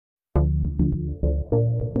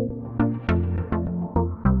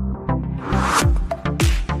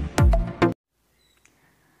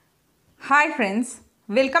Hi friends,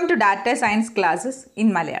 welcome to Data Science classes in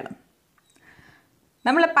Malayalam.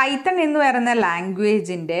 നമ്മൾ Python എന്ന് പറയുന്ന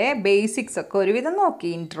ലാംഗ്വേജിൻ്റെ basics ഒക്കെ ഒരുവിധം നോക്കി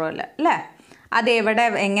ഇൻട്രോയിൽ അല്ലേ. അത്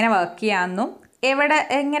എങ്ങനെ വർക്ക് ചെയ്യാമെന്നും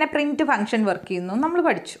എങ്ങനെ പ്രിൻറ്റ് ഫംഗ്ഷൻ വർക്ക് ചെയ്യുന്നു നമ്മൾ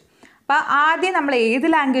പഠിച്ചു. അപ്പോൾ ആദ്യം നമ്മൾ ഏത്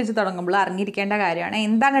ലാംഗ്വേജ് തുടങ്ങുമ്പോൾ അറിഞ്ഞിരിക്കേണ്ട കാര്യമാണ്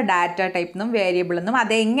എന്താണ് ഡാറ്റ ടൈപ്പ് എന്നും വേരിയബിൾ എന്നും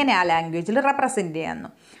അതെങ്ങനെ ആ ലാംഗ്വേജിൽ റെപ്രസെൻറ്റ്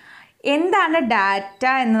ചെയ്യാമെന്നും. എന്താണ് ഡാറ്റ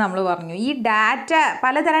എന്ന് നമ്മൾ പറഞ്ഞു. ഈ ഡാറ്റ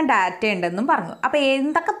പലതരം ഡാറ്റ ഉണ്ടെന്നും പറഞ്ഞു. അപ്പോൾ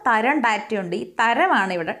എന്തൊക്കെ തരം ഡാറ്റയുണ്ട്, ഈ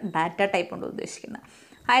തരമാണ് ഇവിടെ ഡാറ്റ ടൈപ്പ് കൊണ്ട് ഉദ്ദേശിക്കുന്നത്.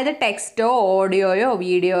 അതായത് ടെക്സ്റ്റോ ഓഡിയോയോ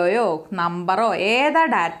വീഡിയോയോ നമ്പറോ ഏതാ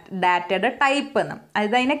ഡാറ്റയുടെ ടൈപ്പ് എന്ന്,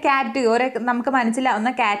 അതായത് അതിനെ കാറ്റഗറി നമുക്ക്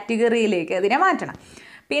മനസ്സിലാവുന്ന കാറ്റഗറിയിലേക്ക് അതിനെ മാറ്റണം.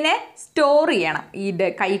 പിന്നെ സ്റ്റോർ ചെയ്യണം ഈ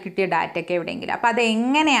കൈ കിട്ടിയ ഡാറ്റയൊക്കെ എവിടെയെങ്കിലും. അപ്പോൾ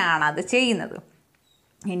അതെങ്ങനെയാണ് അത് ചെയ്യുന്നത്,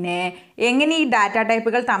 പിന്നെ എങ്ങനെ ഈ ഡാറ്റ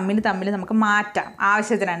ടൈപ്പുകൾ തമ്മിൽ നമുക്ക് മാറ്റാം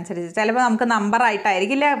ആവശ്യത്തിനനുസരിച്ച്. ചിലപ്പോൾ നമുക്ക്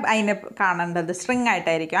നമ്പറായിട്ടായിരിക്കില്ല അതിനെ കാണേണ്ടത്, സ്ട്രിങ്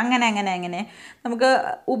ആയിട്ടായിരിക്കും. അങ്ങനെ നമുക്ക്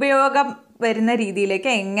ഉപയോഗം വരുന്ന രീതിയിലേക്ക്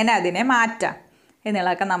എങ്ങനെ അതിനെ മാറ്റാം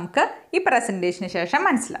എന്നുള്ളതൊക്കെ നമുക്ക് ഈ പ്രസൻറ്റേഷന് ശേഷം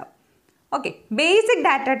മനസ്സിലാവും. ഓക്കെ, ബേസിക്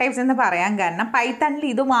ഡാറ്റ ടൈപ്സ് എന്ന് പറയാൻ കാരണം പൈത്തണിൽ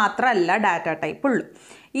ഇത് മാത്രമല്ല ഡാറ്റ ടൈപ്പ് ഉള്ളൂ.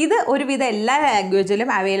 ഇത് ഒരുവിധം എല്ലാ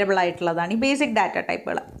ലാംഗ്വേജിലും അവൈലബിൾ ആയിട്ടുള്ളതാണ് ഈ ബേസിക് ഡാറ്റ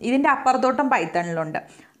ടൈപ്പുകൾ. ഇതിൻ്റെ അപ്പുറത്തോട്ടും പൈത്തണിലുണ്ട്,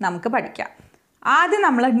 നമുക്ക് പഠിക്കാം. ആദ്യം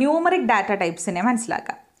നമ്മൾ ന്യൂമറിക് ഡാറ്റ ടൈപ്സിനെ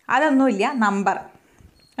മനസ്സിലാക്കാം. അതൊന്നുമില്ല, നമ്പർ.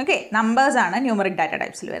 ഓക്കെ, നമ്പേഴ്സാണ് ന്യൂമറിക് ഡാറ്റ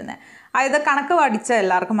ടൈപ്സിൽ വരുന്നത്. അതായത് കണക്ക് പഠിച്ച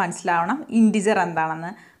എല്ലാവർക്കും മനസ്സിലാവണം ഇൻറ്റിജർ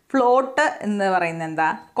എന്താണെന്ന്, ഫ്ലോട്ട് എന്ന് പറയുന്നത് എന്താ,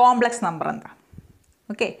 കോംപ്ലക്സ് നമ്പർ എന്താ.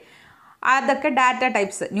 ഓക്കെ, അതൊക്കെ data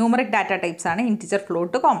types, numeric data types ആണ് ഇൻറ്റിജർ,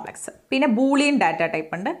 ഫ്ലോട്ട്, കോംപ്ലക്സ്. പിന്നെ ബൂളിയൻ ഡാറ്റ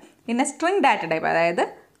ടൈപ്പ് ഉണ്ട്. പിന്നെ സ്ട്രിങ് ഡാറ്റ ടൈപ്പ്, അതായത്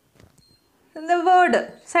വേർഡ്,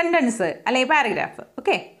 സെൻറ്റൻസ് അല്ലെങ്കിൽ പാരഗ്രാഫ്.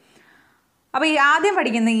 ഓക്കെ, അപ്പോൾ ഈ ആദ്യം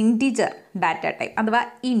പഠിക്കുന്ന ഇൻറ്റിജർ ഡാറ്റ ടൈപ്പ് അഥവാ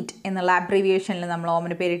ഇൻറ്റ് എന്നുള്ള അബ്രിവിയേഷനിൽ നമ്മൾ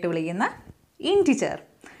ഓമന പേരിട്ട് വിളിക്കുന്ന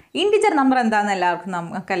ഇൻറ്റിജർ നമ്പർ എന്താണെന്ന്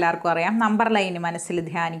നമുക്ക് എല്ലാവർക്കും അറിയാം. നമ്പർ ലൈന് മനസ്സിൽ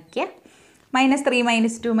ധ്യാനിക്കുക. -3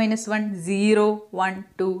 -2 -1 0 1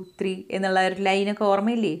 2 3 എന്നുള്ള ഒരു ലൈനൊക്കെ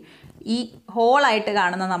ഓർമ്മയില്ലേ? ഈ ഹോളായിട്ട്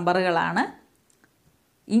കാണുന്ന നമ്പറുകളാണ്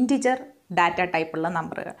ഇൻറ്റിജർ ഡാറ്റ ടൈപ്പുള്ള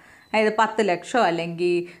നമ്പറുകൾ. അതായത് 10 ലക്ഷം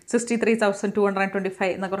അല്ലെങ്കിൽ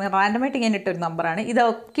 63,225 എന്നൊക്കെ പറഞ്ഞാൽ റാൻഡമായിട്ട് ഇങ്ങനെ ഇട്ടൊരു നമ്പറാണ്.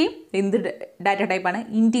 ഇതൊക്കെ എന്ത് ഡാറ്റ ടൈപ്പാണ്?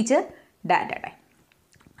 Integer data type.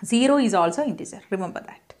 0 is also integer, remember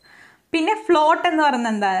that. പിന്നെ ഫ്ലോട്ട് എന്ന്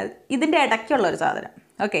പറയുന്നത് എന്താ? ഇതിൻ്റെ ഇടയ്ക്കുള്ളൊരു സാധനം.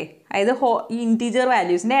 ഓക്കെ, അതായത് ഈ ഇൻറ്റിജർ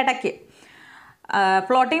വാല്യൂസിൻ്റെ ഇടയ്ക്ക്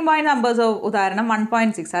ഫ്ലോട്ടിംഗ് പോയിൻറ്റ് നമ്പേഴ്സ്, ഉദാഹരണം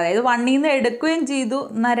 1.6, അതായത് 1ൽ നിന്ന് എടുക്കുകയും ചെയ്തു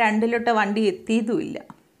എന്നാൽ 2 വണ്ടി എത്തിയതുമില്ല.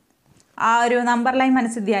 ആ ഒരു നമ്പർ ലൈൻ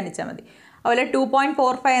മനസ്സിൽ ധ്യാനിച്ചാൽ മതി. അതുപോലെ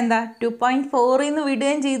 2.45 എന്താ? 2.4ൽ നിന്ന്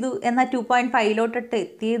വിടുകയും ചെയ്തു എന്നാൽ 2.5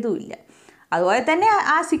 എത്തിയതുമില്ല. അതുപോലെ തന്നെ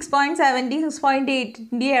ആ 6.70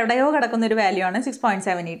 6.8 എവിടെയോ കിടക്കുന്നൊരു വാല്യൂ ആണ്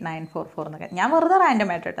 6.78944 എന്നൊക്കെ. ഞാൻ വെറുതെ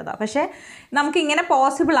റാൻഡമായിട്ട് ഇട്ടതാണ്. പക്ഷേ നമുക്കിങ്ങനെ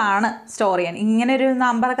പോസിബിൾ ആണ് സ്റ്റോർ ചെയ്യാൻ. ഇങ്ങനെ ഒരു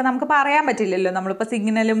നമ്പറൊക്കെ നമുക്ക് പറയാൻ പറ്റില്ലല്ലോ. നമ്മളിപ്പോൾ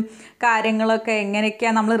സിഗ്നലും കാര്യങ്ങളൊക്കെ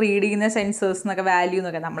എങ്ങനെയൊക്കെയാണ് നമ്മൾ റീഡ് ചെയ്യുന്ന സെൻസേഴ്സ് എന്നൊക്കെ വാല്യൂ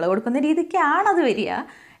എന്നൊക്കെ നമ്മൾ കൊടുക്കുന്ന രീതിക്കാണ് അത് വരിക.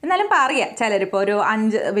 എന്നാലും പറയാം, ചിലരിപ്പോൾ ഒരു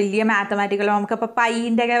 5 വലിയ മാത്തമാറ്റിക്കലോ നമുക്കിപ്പോൾ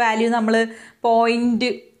പൈൻ്റെ ഒക്കെ വാല്യൂ നമ്മൾ പോയിൻറ്റ്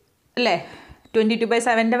അല്ലേ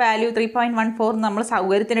 22/7 വാല്യൂ 3.14 നമ്മൾ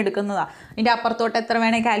സൗകര്യത്തിന് എടുക്കുന്നതാണ്. അതിൻ്റെ അപ്പുറത്തോട്ട് എത്ര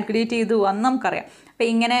വേണേൽ കാൽക്കുലേറ്റ് ചെയ്തു അന്ന് നമുക്കറിയാം. അപ്പോൾ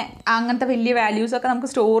ഇങ്ങനെ അങ്ങനത്തെ വലിയ വാല്യൂസൊക്കെ നമുക്ക്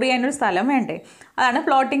സ്റ്റോർ ചെയ്യാനൊരു സ്ഥലം വേണ്ടേ? അതാണ്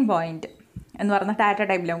ഫ്ലോട്ടിംഗ് പോയിൻറ്റ് എന്ന് പറഞ്ഞ ഡാറ്റ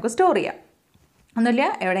ടൈപ്പിൽ നമുക്ക് സ്റ്റോർ ചെയ്യാം. ഒന്നുമില്ല,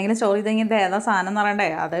 എവിടെയെങ്കിലും സ്റ്റോർ ചെയ്ത് കഴിഞ്ഞാൽ ഏതാ സാധനം എന്ന് പറയണ്ടേ?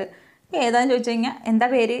 അത് ഏതാണെന്ന് ചോദിച്ചു കഴിഞ്ഞാൽ എന്താ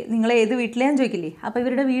പേര്, നിങ്ങൾ ഏത് വീട്ടിലേന്ന് ചോദിക്കില്ലേ? അപ്പോൾ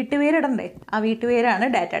ഇവരുടെ വീട്ടുപേരിടണ്ടേ? ആ വീട്ടുപേരാണ്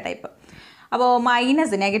ഡാറ്റ ടൈപ്പ്. അപ്പോൾ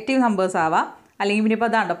നെഗറ്റീവ് നമ്പേഴ്സ് ആവാം, അല്ലെങ്കിൽ പിന്നെ ഇപ്പോൾ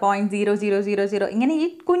അതാണ്ടോ 0.0000 ഇങ്ങനെ ഈ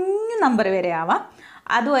കുഞ്ഞു നമ്പർ വരെ ആവാം.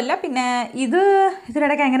 അതുമല്ല പിന്നെ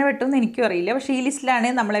ഇതിനിടയ്ക്ക് എങ്ങനെ വെട്ടുമെന്ന് എനിക്കും അറിയില്ല. പക്ഷേ ഈ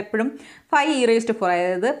ലിസ്റ്റിലാണ് നമ്മളെപ്പോഴും 5e⁴,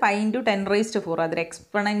 അതായത് 5 × 10⁴, അതൊരു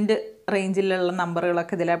എക്സ്പൊണൻ്റ് റേഞ്ചിലുള്ള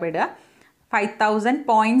നമ്പറുകളൊക്കെ ഇതിലാണ് പെടുക.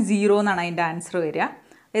 5000.0 എന്നാണ് അതിൻ്റെ ആൻസർ വരിക.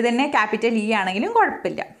 ഇത് തന്നെ ക്യാപിറ്റൽ ഇ ആണെങ്കിലും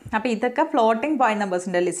കുഴപ്പമില്ല. അപ്പോൾ ഇതൊക്കെ ഫ്ലോട്ടിംഗ് പോയിൻറ്റ്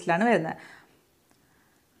നമ്പേഴ്സിൻ്റെ ലിസ്റ്റിലാണ് വരുന്നത്.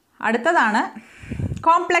 അടുത്തതാണ്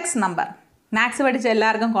കോംപ്ലക്സ് നമ്പർ. മാത്സ് പഠിച്ച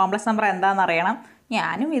എല്ലാവർക്കും കോംപ്ലക്സ് നമ്പർ എന്താണെന്ന് അറിയണം.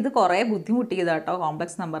 ഞാനും ഇത് കുറേ ബുദ്ധിമുട്ടിയത് കേട്ടോ.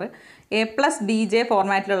 Complex number A+BJ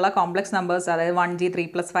ഫോർമാറ്റിലുള്ള complex numbers, അതായത് 1G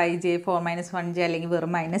 3+5J 4-1J അല്ലെങ്കിൽ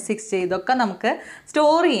വെറും -6J, ഇതൊക്കെ നമുക്ക്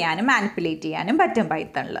സ്റ്റോർ ചെയ്യാനും മാനിപ്പുലേറ്റ് ചെയ്യാനും പറ്റും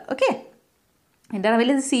പൈത്തണിൽ. ഓക്കെ, എൻ്റെ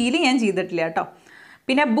അറിവിൽ ഇത് സീൽ ഞാൻ ചെയ്തിട്ടില്ല കേട്ടോ.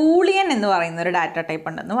 പിന്നെ ബൂളിയൻ എന്ന് പറയുന്ന ഒരു ഡാറ്റ ടൈപ്പ്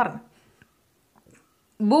ഉണ്ടെന്ന് പറഞ്ഞു.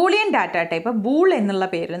 ബൂളിയൻ ഡാറ്റ ടൈപ്പ്, ബൂൾ എന്നുള്ള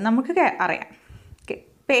പേരിൽ നമുക്ക് അറിയാം,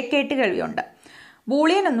 കേട്ട് കഴിവുണ്ട്.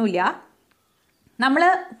 ബൂളിയൻ ഒന്നുമില്ല, നമ്മൾ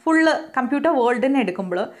ഫുള്ള് കമ്പ്യൂട്ടർ വേൾഡിനെ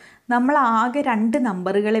എടുക്കുമ്പോൾ നമ്മൾ ആകെ 2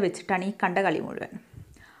 നമ്പറുകളെ വെച്ചിട്ടാണ് ഈ കണ്ട കളി മുഴുവൻ.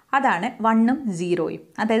 അതാണ് 1ഉം 0യും.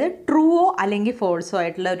 അതായത് ട്രൂവോ അല്ലെങ്കിൽ ഫോൾസോ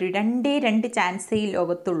ആയിട്ടുള്ള ഒരു 2 ചാൻസേ ഈ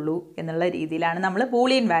ലോകത്തുള്ളൂ എന്നുള്ള രീതിയിലാണ് നമ്മൾ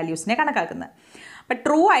ബൂളിയൻ വാല്യൂസിനെ കണക്കാക്കുന്നത്. അപ്പം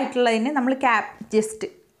ട്രൂ ആയിട്ടുള്ളതിന് നമ്മൾ ജസ്റ്റ്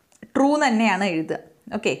ട്രൂ തന്നെയാണ് എഴുതുക.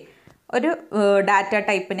 ഓക്കെ, ഒരു ഡാറ്റ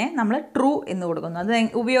ടൈപ്പിനെ നമ്മൾ ട്രൂ എന്ന് കൊടുക്കുന്നു. അത്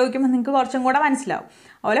ഉപയോഗിക്കുമ്പോൾ നിങ്ങൾക്ക് കുറച്ചും കൂടെ മനസ്സിലാവും.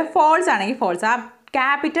 അതുപോലെ ഫോൾസ് ആണെങ്കിൽ ഫോൾസ്, ആ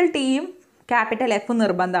ക്യാപിറ്റൽ ടിയും ക്യാപിറ്റൽ എഫും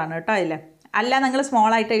നിർബന്ധമാണ് കേട്ടോ അതിൽ. അല്ല നിങ്ങൾ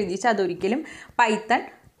സ്മോൾ ആയിട്ട് എഴുതിച്ചാൽ അതൊരിക്കലും പൈത്തൺ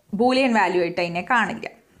ബൂലിയൻ വാല്യൂ ആയിട്ട് അതിനെ കാണില്ല.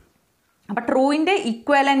 അപ്പോൾ ട്രൂവിൻ്റെ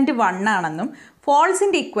ഇക്വലൻറ്റ് 1 ആണെന്നും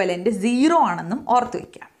ഫോൾസിൻ്റെ ഇക്വലൻറ്റ് 0 ആണെന്നും ഓർത്ത്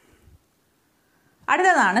വയ്ക്കുക.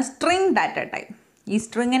 അടുത്തതാണ് സ്ട്രിങ് ഡാറ്റ ടൈപ്പ്. ഈ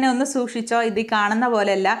സ്ട്രിങ്ങിനെ ഒന്ന് സൂക്ഷിച്ചോ, ഇത് കാണുന്ന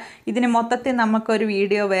പോലെയല്ല, ഇതിന് മൊത്തത്തിൽ നമുക്കൊരു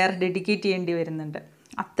വീഡിയോ വേറെ ഡെഡിക്കേറ്റ് ചെയ്യേണ്ടി വരുന്നുണ്ട്.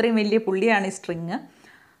 അത്രയും വലിയ പുള്ളിയാണ് ഈ സ്ട്രിങ്.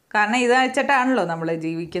 കാരണം ഇത് വെച്ചിട്ടാണല്ലോ നമ്മൾ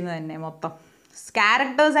ജീവിക്കുന്നത് തന്നെ മൊത്തം.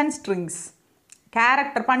 Characters and strings.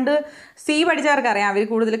 ക്യാരക്ടർ പണ്ട് സി പഠിച്ചവർക്കറിയാം, അവർ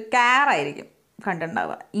കൂടുതൽ ക്യാർ ആയിരിക്കും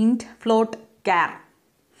കണ്ടിട്ടുണ്ടാവുക. ഇൻറ്റ്, ഫ്ലോട്ട്, ക്യാർ.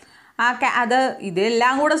 അത്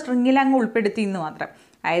ഇതെല്ലാം കൂടെ സ്ട്രിങ്ങിൽ അങ്ങ് ഉൾപ്പെടുത്തി എന്ന് മാത്രം.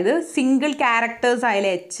 അതായത് സിംഗിൾ ക്യാരക്ടേഴ്സ്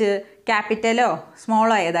ആയാലും എച്ച് ക്യാപിറ്റലോ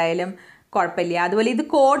സ്മോളോ ഏതായാലും കുഴപ്പമില്ല. അതുപോലെ ഇത്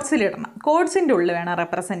കോഡ്സിലിടണം, കോഡ്സിൻ്റെ ഉള്ളിൽ വേണം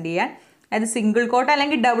റെപ്രസെൻറ്റ് ചെയ്യാൻ. അതായത് സിംഗിൾ കോട്ട്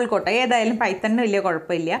അല്ലെങ്കിൽ ഡബിൾ കോട്ട് ഏതായാലും പൈത്തണിന് വലിയ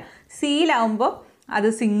കുഴപ്പമില്ല. സിയിലാവുമ്പോൾ അത്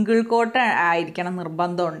സിംഗിൾ കോട്ട് ആയിരിക്കണം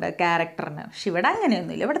നിർബന്ധമുണ്ട് ക്യാരക്ടറിന്. പക്ഷെ ഇവിടെ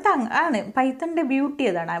അങ്ങനെയൊന്നുമില്ല. ഇവിടുത്തെ ആണ് പൈത്തണിൻ്റെ ബ്യൂട്ടി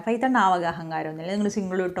അതാണ്. പൈത്തണിന് ആവക അഹങ്കാരമൊന്നുമില്ല. നിങ്ങൾ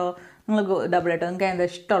സിംഗിൾ ഇട്ടോ, നിങ്ങൾ ഡബിൾ ഇട്ടോ, നിങ്ങൾക്ക് എന്താ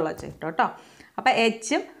ഇഷ്ടമുള്ള ചെയ്ട്ടോ കേട്ടോ. അപ്പോൾ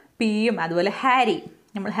എച്ചും പിയും അതുപോലെ ഹാരി,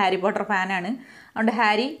 നമ്മൾ ഹാരി പോട്ടർ ഫാനാണ്, അതുകൊണ്ട്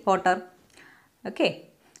ഹാരി പോട്ടർ. ഓക്കെ.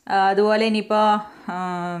 അതുപോലെ ഇനിയിപ്പോൾ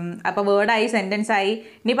അപ്പോൾ വേർഡായി, സെൻറ്റൻസായി.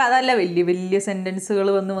 ഇനിയിപ്പോൾ അതല്ല, വലിയ വലിയ സെൻറ്റൻസുകൾ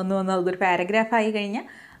വന്ന് അതൊരു പാരഗ്രാഫായി കഴിഞ്ഞാൽ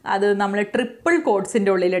അത് നമ്മൾ ട്രിപ്പിൾ കോഡ്സിൻ്റെ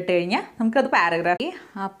ഉള്ളിലിട്ട് കഴിഞ്ഞാൽ നമുക്കത് പാരഗ്രാഫ്.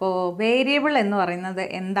 അപ്പോൾ വേരിയബിൾ എന്ന് പറയുന്നത്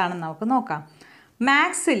എന്താണെന്ന് നമുക്ക് നോക്കാം.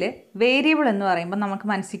 മാത്സിൽ വേരിയബിൾ എന്ന് പറയുമ്പോൾ നമുക്ക്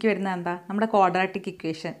മനസ്സിലേക്ക് വരുന്നത് എന്താ? നമ്മുടെ ക്വാഡ്രാറ്റിക്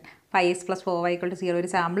ഇക്വേഷൻ 5x + 4y = 0 ഒരു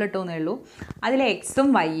സാമ്പിൾ ഇട്ടോന്നേ ഉള്ളൂ. അതിൽ എക്സും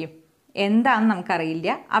വൈയും എന്താണെന്ന് നമുക്കറിയില്ല.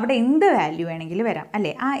 അവിടെ എന്ത് വാല്യൂ വേണമെങ്കിലും വരാം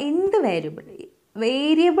അല്ലേ? ആ എന്ത് വേരിയബിൾ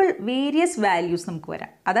വേരിയസ് വാല്യൂസ് നമുക്ക്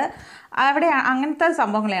വരാം. അത് അവിടെ അങ്ങനത്തെ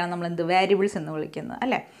സംഭവങ്ങളെയാണ് നമ്മൾ എന്ത് വേരിയബിൾസ് എന്ന് വിളിക്കുന്നത്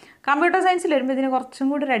അല്ലേ? കമ്പ്യൂട്ടർ സയൻസിൽ വരുമ്പോൾ ഇതിന് കുറച്ചും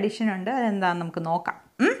കൂടി ഒരു അഡീഷൻ ഉണ്ട്. അതെന്താണെന്ന് നമുക്ക് നോക്കാം.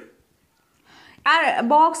 ആ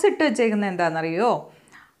ബോക്സ് ഇട്ട് വെച്ചേക്കുന്നത് എന്താണെന്നറിയോ?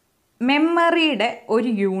 മെമ്മറിയുടെ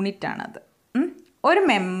ഒരു യൂണിറ്റാണത്. ഒരു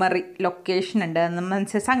മെമ്മറി ലൊക്കേഷൻ ഉണ്ട്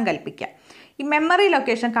എന്ന് സങ്കല്പിക്കാം. ഈ മെമ്മറി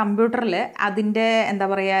ലൊക്കേഷൻ കമ്പ്യൂട്ടറിൽ അതിൻ്റെ എന്താ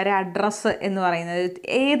പറയുക, ഒരു അഡ്രസ്സ് എന്ന് പറയുന്നത്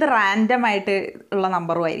ഏത് റാൻഡമായിട്ട് ഉള്ള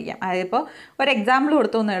നമ്പറും ആയിരിക്കാം. അതായത് ഇപ്പോൾ ഒരു എക്സാമ്പിൾ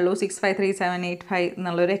കൊടുത്തു എന്നേ ഉള്ളൂ, 653785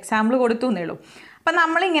 എന്നുള്ളൊരു എക്സാമ്പിൾ കൊടുത്തു എന്നേ ഉള്ളൂ. അപ്പം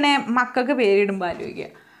നമ്മളിങ്ങനെ മക്കൾക്ക് പേരിടുമ്പോൾ ആലോചിക്കുക,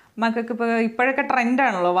 മക്കൾക്ക് ഇപ്പോഴൊക്കെ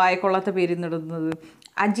ട്രെൻഡാണല്ലോ വായക്കൊള്ളാത്ത പേരിടുന്നത്.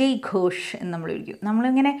 അജയ് ഘോഷ് എന്ന് നമ്മൾ വിളിക്കും.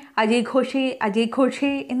 നമ്മളിങ്ങനെ അജയ്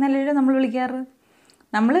ഘോഷേ എന്നല്ലല്ലോ നമ്മൾ വിളിക്കാറ്.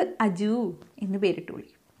 നമ്മൾ അജു എന്ന് പേരിട്ട്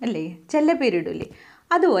വിളിക്കും അല്ലേ? ചെല്ല പേരിടില്ലേ?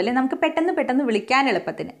 അതുപോലെ നമുക്ക് പെട്ടെന്ന് വിളിക്കാൻ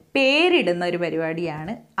എളുപ്പത്തിന് പേരിടുന്ന ഒരു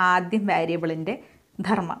പരിപാടിയാണ് ആദ്യം വേരിയബിളിൻ്റെ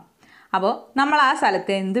ധർമ്മം. അപ്പോൾ നമ്മൾ ആ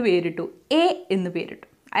സ്ഥലത്ത് എന്ത് പേരിട്ടു? എ എന്ന് പേരിട്ടു.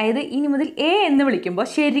 അതായത് ഇനി മുതൽ എ എന്ന് വിളിക്കുമ്പോൾ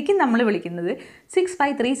ശരിക്കും നമ്മൾ വിളിക്കുന്നത്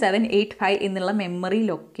 653785 എന്നുള്ള മെമ്മറി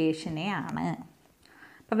ലൊക്കേഷനെയാണ്.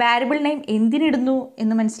 അപ്പോൾ വേരിയബിൾ നെയിം എന്തിനിടുന്നു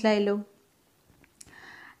എന്ന് മനസ്സിലായല്ലോ.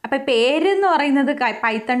 അപ്പോൾ പേരെന്ന് പറയുന്നത്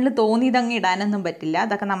പൈത്തണിൽ തോന്നിയതങ്ങ് ഇടാനൊന്നും പറ്റില്ല.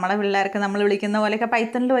 അതൊക്കെ നമ്മളെ പിള്ളേർക്ക് നമ്മൾ വിളിക്കുന്ന പോലെയൊക്കെ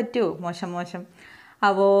പൈത്തണിൽ പറ്റുമോ? മോശം.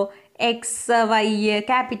 അപ്പോൾ X, Y,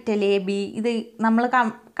 capital A, B ഇത് നമ്മൾ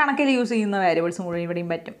കണക്കിൽ യൂസ് ചെയ്യുന്ന വേരിയബിൾസ് മുഴുവൻ ഇവിടെയും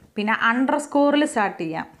പറ്റും. പിന്നെ അണ്ടർസ്കോറിൽ സ്റ്റാർട്ട്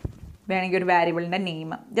ചെയ്യാം വേണമെങ്കിൽ ഒരു വേരിയബിളിൻ്റെ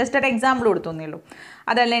നെയിം. ജസ്റ്റ് ഒരു എക്സാമ്പിൾ കൊടുത്തോന്നേ ഉള്ളൂ.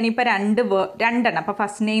 അതല്ല ഇനിയിപ്പോൾ രണ്ടെണ്ണം. അപ്പോൾ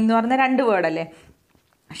ഫസ്റ്റ് നെയിം എന്ന് പറയുന്നത് 2 വേർഡല്ലേ?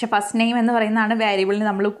 പക്ഷെ ഫസ്റ്റ് നെയിം എന്ന് പറയുന്നതാണ് വേരിയബിളിന്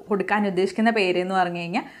നമ്മൾ കൊടുക്കാൻ ഉദ്ദേശിക്കുന്ന പേര് എന്ന് പറഞ്ഞു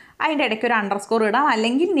കഴിഞ്ഞാൽ അതിൻ്റെ ഇടയ്ക്ക് ഒരു അണ്ടർസ്കോർ ഇടാം,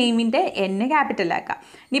 അല്ലെങ്കിൽ നെയിമിൻ്റെ എന്നെ ക്യാപിറ്റലാക്കാം.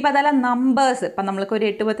 ഇനിയിപ്പോൾ അതല്ല നമ്പേഴ്സ്, ഇപ്പം നമ്മൾക്ക് ഒരു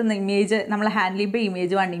 8-10 ഇമേജ് നമ്മൾ ഹാൻഡിൽ ചെയ്യുമ്പോൾ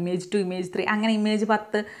ഇമേജ് 1, ഇമേജ് 2, ഇമേജ് 3 അങ്ങനെ ഇമേജ്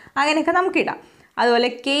 10 അങ്ങനെയൊക്കെ നമുക്കിടാം. അതുപോലെ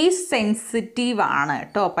കേസ് സെൻസിറ്റീവ് ആണ്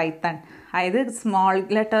കേട്ടോ പൈത്തൺ. അതായത് സ്മോൾ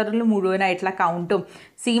ലെറ്ററിൽ മുഴുവനായിട്ടുള്ള കൗണ്ടും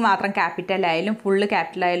സി മാത്രം ക്യാപിറ്റലായാലും ഫുള്ള്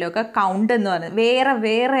ക്യാപിറ്റലായാലും ഒക്കെ കൗണ്ട് എന്ന് പറയുന്നത്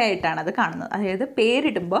വേറെ ആയിട്ടാണ് അത് കാണുന്നത്. അതായത്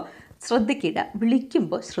പേരിടുമ്പോൾ ശ്രദ്ധിക്കുക,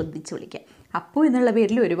 വിളിക്കുമ്പോൾ ശ്രദ്ധിച്ച് വിളിക്കുക. അപ്പു എന്നുള്ള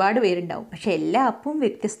പേരിൽ ഒരുപാട് പേരുണ്ടാവും, പക്ഷേ എല്ലാ അപ്പും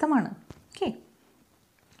വ്യത്യസ്തമാണ്. ഓക്കെ.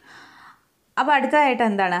 അപ്പോൾ അടുത്തതായിട്ട്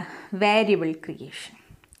എന്താണ്? Variable creation.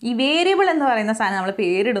 ഈ വേരിയബിൾ എന്ന് പറയുന്ന സാധനം നമ്മൾ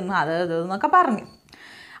പേരിടുന്നു അത് എന്നൊക്കെ പറഞ്ഞു.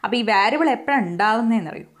 അപ്പോൾ ഈ വേരിയബിൾ എപ്പോഴാണ്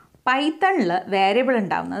ഉണ്ടാകുന്നതെന്നറിയോ? പൈത്തണിൽ വേരിയബിൾ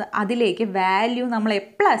ഉണ്ടാകുന്നത് അതിലേക്ക് വാല്യൂ നമ്മൾ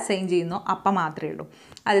എപ്പോൾ അസൈൻ ചെയ്യുന്നോ അപ്പം മാത്രമേ ഉള്ളൂ.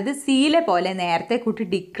 അതായത് സിയിലെ പോലെ നേരത്തെ കൂട്ടി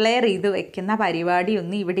ഡിക്ലെയർ ചെയ്ത് വെക്കുന്ന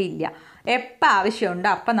പരിപാടിയൊന്നും ഇവിടെ ഇല്ല. എപ്പോൾ ആവശ്യമുണ്ടോ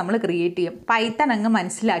അപ്പം നമ്മൾ ക്രിയേറ്റ് ചെയ്യും. പൈത്തൺ അങ്ങ്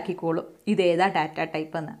മനസ്സിലാക്കിക്കോളും ഇതേതാ ഡാറ്റ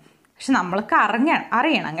ടൈപ്പ് എന്ന്. പക്ഷെ നമ്മൾക്ക്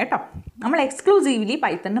അറിയണം കേട്ടോ. നമ്മൾ എക്സ്ക്ലൂസീവ്ലി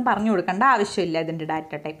പൈത്തണിന് പറഞ്ഞു കൊടുക്കേണ്ട ആവശ്യമില്ല ഇതിൻ്റെ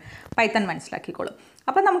ഡാറ്റ ടൈപ്പ്. പൈത്തൺ മനസ്സിലാക്കിക്കോളും.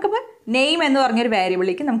 അപ്പം നമുക്കിപ്പോൾ നെയിം എന്ന് പറഞ്ഞൊരു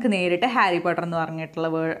വേരിയബിളിലേക്ക് നമുക്ക് നേരിട്ട് ഹാരി പോട്ടർ എന്ന് പറഞ്ഞിട്ടുള്ള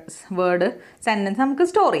വേർഡ് സെൻറ്റൻസ് നമുക്ക്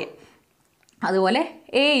സ്റ്റോർ ചെയ്യാം. അതുപോലെ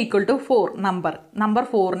A = 4 നമ്പർ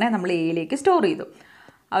 4നെ നമ്മൾ എയിലേക്ക് സ്റ്റോർ ചെയ്തു.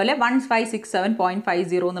 അതുപോലെ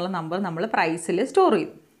 1567.50 എന്നുള്ള നമ്പർ നമ്മൾ പ്രൈസിൽ സ്റ്റോർ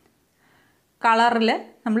ചെയ്തു. കളറിൽ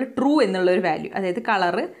നമ്മൾ ട്രൂ എന്നുള്ളൊരു വാല്യൂ, അതായത്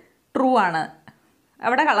കളറ് ട്രൂ ആണ്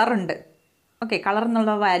അവിടെ കളറുണ്ട്. ഓക്കെ, കളർ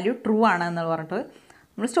എന്നുള്ള വാല്യൂ ട്രൂ ആണ് എന്ന് പറഞ്ഞിട്ട്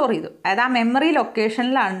നമ്മൾ സ്റ്റോർ ചെയ്തു. അതായത് ആ മെമ്മറി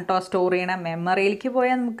ലൊക്കേഷനിലാണ് കേട്ടോ സ്റ്റോർ ചെയ്യണം. മെമ്മറിയിലേക്ക്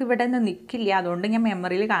പോയാൽ നമുക്ക് ഇവിടെ നിന്ന് നിൽക്കില്ല, അതുകൊണ്ട് ഞാൻ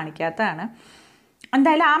മെമ്മറിയിൽ കാണിക്കാത്തതാണ്.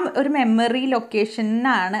 എന്തായാലും ആ ഒരു മെമ്മറി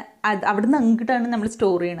ലൊക്കേഷനാണ് അത്, അവിടുന്ന് അങ്ങോട്ടാണ് നമ്മൾ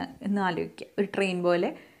സ്റ്റോർ ചെയ്യണത് എന്ന് ആലോചിക്കുക, ഒരു ട്രെയിൻ പോലെ.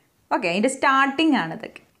 ഓക്കെ, അതിൻ്റെ സ്റ്റാർട്ടിങ് ആണ്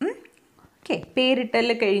ഇതൊക്കെ. ഓക്കെ, പേരിട്ടൽ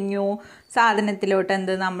കഴിഞ്ഞു, സാധനത്തിലോട്ട്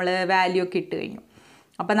എന്ത് നമ്മൾ വാല്യൂ ഒക്കെ ഇട്ട് കഴിഞ്ഞു.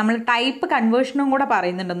 അപ്പോൾ നമ്മൾ ടൈപ്പ് കൺവേർഷനും കൂടെ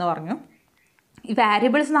പറയുന്നുണ്ടെന്ന് പറഞ്ഞു. ഈ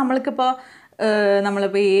വാരിയബിൾസ് നമ്മൾക്കിപ്പോൾ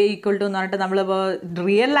നമ്മളിപ്പോൾ എ ഈക്വൽ ടു എന്ന് പറഞ്ഞിട്ട് നമ്മളിപ്പോൾ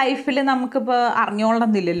റിയൽ ലൈഫിൽ നമുക്കിപ്പോൾ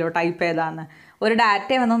അറിഞ്ഞോളണമെന്നില്ലല്ലോ ടൈപ്പ് ഏതാന്ന്. ഒരു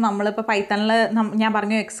ഡാറ്റ വന്നു നമ്മളിപ്പോൾ പൈത്തണിൽ ഞാൻ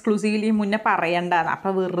പറഞ്ഞു എക്സ്ക്ലൂസീവ്ലി മുന്നേ പറയേണ്ടതാണ്.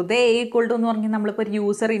 അപ്പോൾ വെറുതെ എ ഈക്വൽ ടു എന്ന് പറഞ്ഞ് നമ്മളിപ്പോൾ ഒരു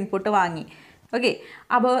യൂസർ ഇൻപുട്ട് വാങ്ങി. ഓക്കെ,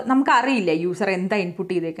 അപ്പോൾ നമുക്കറിയില്ല യൂസർ എന്താ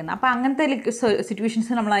ഇൻപുട്ട് ചെയ്തേക്കുന്നത്. അപ്പോൾ അങ്ങനത്തെ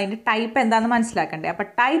സിറ്റുവേഷൻസ് നമ്മൾ അതിൻ്റെ ടൈപ്പ് എന്താണെന്ന് മനസ്സിലാക്കണ്ടേ. അപ്പോൾ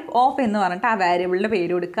ടൈപ്പ് ഓഫ് എന്ന് പറഞ്ഞിട്ട് ആ വേരിയബിളിൻ്റെ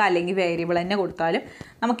പേര് കൊടുക്കുക, അല്ലെങ്കിൽ വേരിയബിൾ തന്നെ കൊടുത്താലും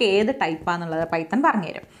നമുക്ക് ഏത് ടൈപ്പാണെന്നുള്ളത് പൈത്തൺ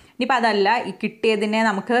പറഞ്ഞുതരും. ഇനിയിപ്പോൾ അതല്ല, ഈ കിട്ടിയതിനെ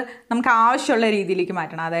നമുക്ക് ആവശ്യമുള്ള രീതിയിലേക്ക്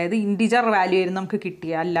മാറ്റണം. അതായത് ഇൻറ്റിജർ വാല്യൂ ആയിരുന്നു നമുക്ക്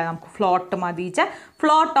കിട്ടിയ, അല്ല നമുക്ക് ഫ്ലോട്ട് മതിച്ച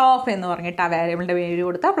ഫ്ലോട്ട് ഓഫ് എന്ന് പറഞ്ഞിട്ട് ആ വേരിയബിളിൻ്റെ പേര്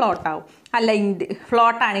കൊടുത്താൽ ഫ്ലോട്ട് ആവും. അല്ല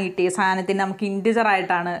ഫ്ലോട്ടാണ് കിട്ടിയ സാധനത്തിന് നമുക്ക്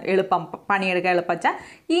ഇൻറ്റിജറായിട്ടാണ് എളുപ്പം പണിയെടുക്കാൻ എളുപ്പം വെച്ചാൽ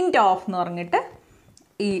ഇൻറ്റ് ഓഫ് എന്ന് പറഞ്ഞിട്ട്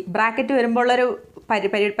ഈ ബ്രാക്കറ്റ് വരുമ്പോൾ ഉള്ളൊരു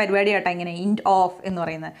പരിപാടിയായിട്ടാണ് ഇങ്ങനെ ഇൻറ്റ് ഓഫ് എന്ന്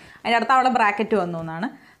പറയുന്നത്. അതിൻ്റെ അടുത്ത് അവിടെ ബ്രാക്കറ്റ് വന്നു എന്നാണ്.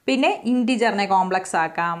 പിന്നെ ഇൻറ്റിജറിനെ കോംപ്ലക്സ്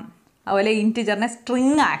ആക്കാം, അതുപോലെ ഇൻറ്റിജറിനെ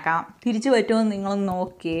സ്ട്രിങ് ആക്കാം. തിരിച്ചു പറ്റുമെന്ന് നിങ്ങളൊന്ന്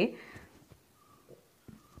നോക്കിയേ.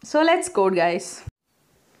 So let's code guys.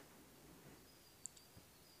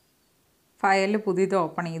 File പുതിയത്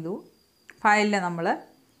ഓപ്പൺ ചെയ്തു. ഫയലിൽ നമ്മൾ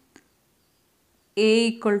A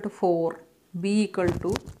equal to 4, B equal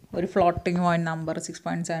to ഒരു floating point number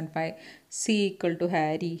 6.75, C equal to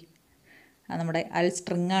Harry, അത് നമ്മുടെ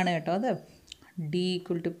സ്ട്രിങ് ആണ് കേട്ടോ അത്. ഡി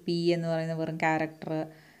ഈക്വൽ ടു പി എന്ന് പറയുന്ന വെറും character,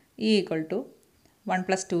 E equal to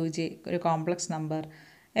 1+2j ഒരു complex number,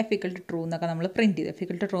 F equal to true എന്നൊക്കെ നമ്മൾ പ്രിൻറ്റ് ചെയ്തു. എഫ്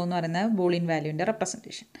ഈക്വൽ ടു ട്രൂ എന്ന് പറയുന്ന ബൂളിയൻ വാല്യൂവിൻ്റെ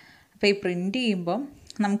റെപ്രസെൻറ്റേഷൻ. അപ്പോൾ ഈ പ്രിൻറ്റ് ചെയ്യുമ്പം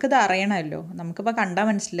നമുക്കിത് അറിയണമല്ലോ. നമുക്കിപ്പോൾ കണ്ടാൽ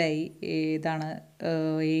മനസ്സിലായി ഏതാണ് എ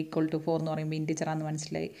ഈക്വൽ ടു 4 എന്ന് പറയുമ്പോൾ ഇൻറ്റിജറാന്ന്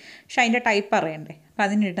മനസ്സിലായി. പക്ഷേ അതിൻ്റെ ടൈപ്പ് അറിയണ്ടേ. അപ്പോൾ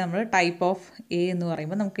അതിനായിട്ട് നമ്മൾ ടൈപ്പ് ഓഫ് എ എന്ന്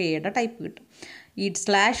പറയുമ്പോൾ നമുക്ക് എയുടെ ടൈപ്പ് കിട്ടും. ഈ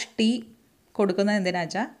 /t കൊടുക്കുന്നത് എന്തിനാ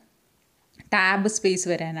വെച്ചാൽ ടാബ് സ്പേസ്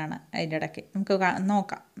വരാനാണ്. അതിൻ്റെ ഇടയ്ക്ക് നമുക്ക്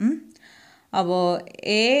നോക്കാം. അപ്പോൾ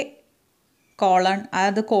എ കോളൺ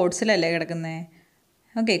അത് കോഡ്സിലല്ലേ കിടക്കുന്നത്.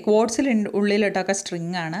 ഓക്കെ, കോഡ്സിൽ ഉള്ളിലിട്ടൊക്കെ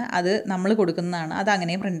സ്ട്രിങ് ആണ്, അത് നമ്മൾ കൊടുക്കുന്നതാണ്, അത്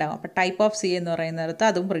അങ്ങനെ പ്രിൻ്റ് ആവും. അപ്പോൾ ടൈപ്പ് ഓഫ് സി എന്ന് പറയുന്നിടത്ത്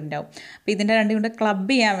അതും പ്രിൻ്റ് ആവും. അപ്പോൾ ഇതിൻ്റെ രണ്ടും കൂടെ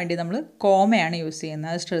ക്ലബ് ചെയ്യാൻ വേണ്ടി നമ്മൾ കോമയാണ് യൂസ്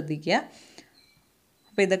ചെയ്യുന്നത്, അത് ശ്രദ്ധിക്കുക.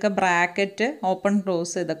 അപ്പോൾ ഇതൊക്കെ ബ്രാക്കറ്റ് ഓപ്പൺ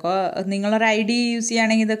ക്ലോസ് ഇതൊക്കെ നിങ്ങളൊരു ഐ ഡി യൂസ്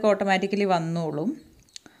ചെയ്യുകയാണെങ്കിൽ ഇതൊക്കെ ഓട്ടോമാറ്റിക്കലി വന്നോളും.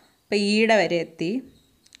 അപ്പോൾ ഈടെ വരെ എത്തി.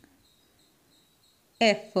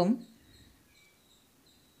 എഫും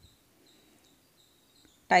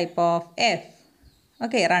type of F.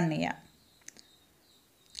 Okay, run ചെയ്യാം.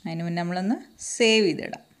 അതിന് മുന്നേ നമ്മളൊന്ന് സേവ്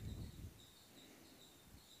ചെയ്തിടാം.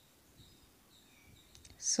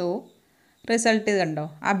 സോ റിസൾട്ട് കണ്ടോ,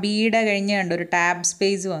 ആ ബിയുടെ കഴിഞ്ഞ് കണ്ടോ ഒരു ടാബ്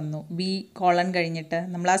സ്പേസ് വന്നു. ബി കോളൺ കഴിഞ്ഞിട്ട്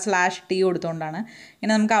നമ്മൾ ആ /t കൊടുത്തുകൊണ്ടാണ്.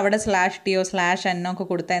 ഇങ്ങനെ നമുക്ക് അവിടെ /t /n ഒക്കെ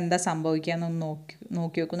കൊടുത്താൽ എന്താ സംഭവിക്കുക എന്നൊന്ന് നോക്കി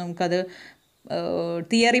നോക്കും. നമുക്കത്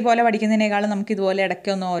തിയറി പോലെ പഠിക്കുന്നതിനേക്കാളും നമുക്ക് ഇതുപോലെ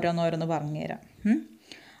ഇടയ്ക്കൊന്ന് ഓരോന്ന് പറഞ്ഞുതരാം.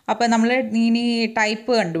 അപ്പോൾ നമ്മൾ ഇനി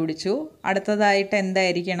ടൈപ്പ് കണ്ടുപിടിച്ചു. അടുത്തതായിട്ട്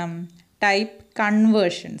എന്തായിരിക്കണം? ടൈപ്പ്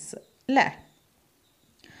കൺവേർഷൻസ് അല്ലേ.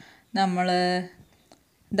 നമ്മൾ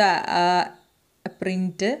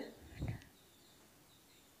പ്രിൻറ്റ്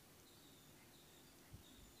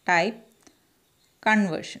ടൈപ്പ്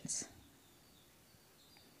കൺവേർഷൻസ്.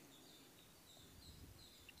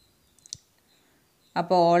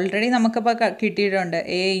 അപ്പോൾ ഓൾറെഡി നമുക്കിപ്പോൾ കിട്ടിയിട്ടുണ്ട്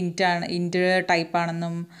എ ഇൻറ്റ്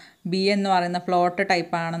ടൈപ്പാണെന്നും ബി എന്ന് പറയുന്ന ഫ്ലോട്ട്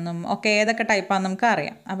ടൈപ്പാണെന്നും ഒക്കെ ഏതൊക്കെ ടൈപ്പാണെന്ന് നമുക്ക്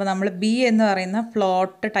അറിയാം. അപ്പോൾ നമ്മൾ ബി എന്ന് പറയുന്ന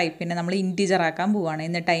ഫ്ലോട്ട് ടൈപ്പിനെ നമ്മൾ ഇൻറ്റിജർ ആക്കാൻ പോവുകയാണ്.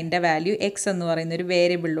 എന്നിട്ട് അതിൻ്റെ വാല്യൂ എക്സ് എന്ന് പറയുന്ന ഒരു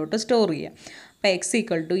വേരിയബിളിലോട്ട് സ്റ്റോർ ചെയ്യുക. അപ്പോൾ X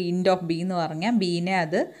equal to ഇൻറ്റ് of B എന്ന് പറഞ്ഞാൽ ബീനെ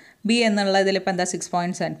അത് ബി എന്നുള്ളതിലിപ്പോൾ എന്താ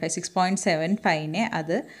 6.75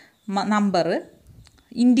 അത് നമ്പർ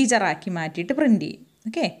ഇൻറ്റിജറാക്കി മാറ്റിയിട്ട് പ്രിൻറ്റ് ചെയ്യും.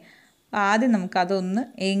 ഓക്കെ, ആദ്യം നമുക്കതൊന്ന്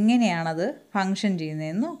എങ്ങനെയാണത് ഫങ്ഷൻ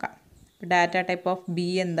ചെയ്യുന്നതെന്ന് നോക്കാം. ഡാറ്റ ടൈപ്പ് ഓഫ് ബി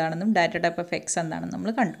എന്താണെന്നും ഡാറ്റ ടൈപ്പ് ഓഫ് എക്സ് എന്താണെന്നും നമ്മൾ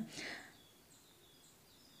കണ്ടു.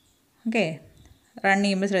 ഓക്കെ, റൺ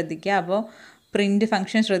ചെയ്യുമ്പോൾ ശ്രദ്ധിക്കുക. അപ്പോൾ പ്രിൻറ്റ്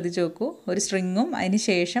ഫംഗ്ഷൻ ശ്രദ്ധിച്ച് നോക്കൂ. ഒരു സ്ട്രിങ്ങും അതിന്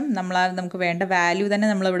ശേഷം നമുക്ക് വേണ്ട വാല്യൂ തന്നെ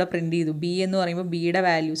നമ്മളിവിടെ പ്രിൻറ്റ് ചെയ്തു. ബി എന്ന് പറയുമ്പോൾ ബിയുടെ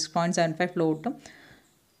വാല്യൂ 6.75 ഫ്ലോട്ടും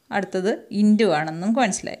അടുത്തത് ഇൻറ്റു ആണെന്ന് നമുക്ക്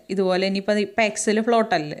മനസ്സിലായി. ഇതുപോലെ ഇനിയിപ്പോൾ എക്സിൽ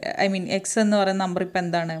ഫ്ലോട്ടല്ലേ, ഐ മീൻ എക്സ് എന്ന് പറയുന്ന നമ്പർ ഇപ്പോൾ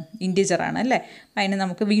എന്താണ്, ഇൻറ്റിജറാണ് അല്ലേ. അതിനെ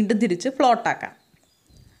നമുക്ക് വീണ്ടും തിരിച്ച് ഫ്ലോട്ടാക്കാം.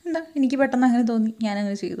 എന്താ, എനിക്ക് പെട്ടെന്ന് അങ്ങനെ തോന്നി,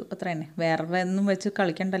 ഞാനങ്ങനെ ചെയ്തു, അത്ര തന്നെ. വേറെ ഒന്നും വെച്ച്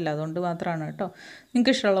കളിക്കണ്ടല്ലോ, അതുകൊണ്ട് മാത്രമാണ് കേട്ടോ.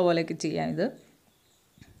 നിങ്ങൾക്ക് ഇഷ്ടമുള്ള പോലെയൊക്കെ ചെയ്യാം ഇത്.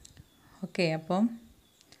 ഓക്കെ, അപ്പം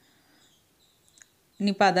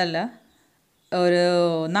ഇനിയിപ്പോൾ അതല്ല, ഒരു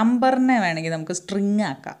നമ്പറിനെ വേണമെങ്കിൽ നമുക്ക് സ്ട്രിങ്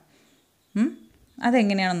ആക്കാം.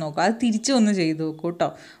 അതെങ്ങനെയാണെന്ന് നോക്കുക. അത് തിരിച്ചു ഒന്ന് ചെയ്ത് നോക്കൂ കേട്ടോ.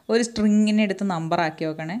 ഒരു സ്ട്രിങ്ങിനെ എടുത്ത് നമ്പറാക്കി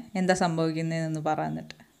നോക്കണേ, എന്താ സംഭവിക്കുന്നതെന്ന്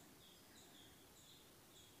പറഞ്ഞിട്ട്.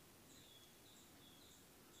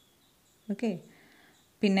 ഓക്കെ.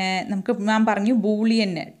 പിന്നെ ഞാൻ പറഞ്ഞു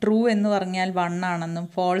ബൂളിയന് ട്രൂ എന്ന് പറഞ്ഞാൽ 1 ആണെന്നും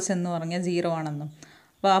ഫോൾസ് എന്ന് പറഞ്ഞാൽ 0 ആണെന്നും.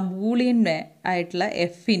 അപ്പോൾ ആ ബൂളിയൻ്റെ ആയിട്ടുള്ള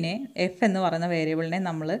എഫ് എന്ന് പറയുന്ന വേരിയബിളിനെ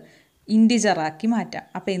നമ്മൾ ഇൻറ്റിജറാക്കി മാറ്റാം.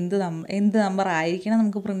 അപ്പോൾ എന്ത് നമ്പർ ആയിരിക്കണം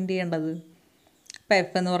നമുക്ക് പ്രിൻറ്റ് ചെയ്യേണ്ടത്? ഇപ്പോൾ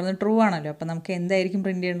എഫ് എന്ന് പറയുന്നത് ട്രൂ ആണല്ലോ, അപ്പോൾ നമുക്ക് എന്തായിരിക്കും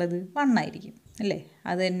പ്രിൻറ്റ് ചെയ്യേണ്ടത്? 1 ആയിരിക്കും അല്ലേ?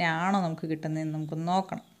 അത് തന്നെയാണോ നമുക്ക് കിട്ടുന്നതെന്ന് നമുക്കൊന്ന്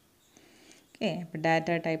നോക്കണം. ഓക്കെ. അപ്പോൾ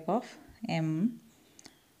ഡാറ്റ ടൈപ്പ് ഓഫ് എം,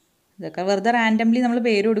 ഇതൊക്കെ വെറുതെ റാൻഡംലി നമ്മൾ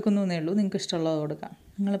പേര് കൊടുക്കുന്നു എന്നേ ഉള്ളൂ. നിങ്ങൾക്ക് ഇഷ്ടമുള്ളത് കൊടുക്കാം.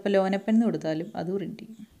 നിങ്ങളിപ്പോൾ ലോനപ്പെന്ന് കൊടുത്താലും അത് പ്രിൻറ്റ്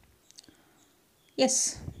ചെയ്യും. യെസ്,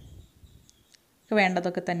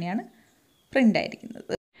 വേണ്ടതൊക്കെ തന്നെയാണ് പ്രിൻ്റ്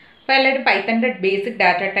ആയിരിക്കുന്നത്. അപ്പോൾ എല്ലാവരും പൈത്തൻ്റെ ബേസിക്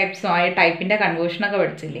ഡാറ്റ ടൈപ്സും ആയ ടൈപ്പിൻ്റെ കൺവേർഷനൊക്കെ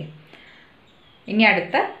പഠിച്ചില്ലേ? ഇനി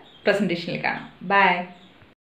അടുത്ത പ്രസൻറ്റേഷനിൽ കാണാം. ബൈ.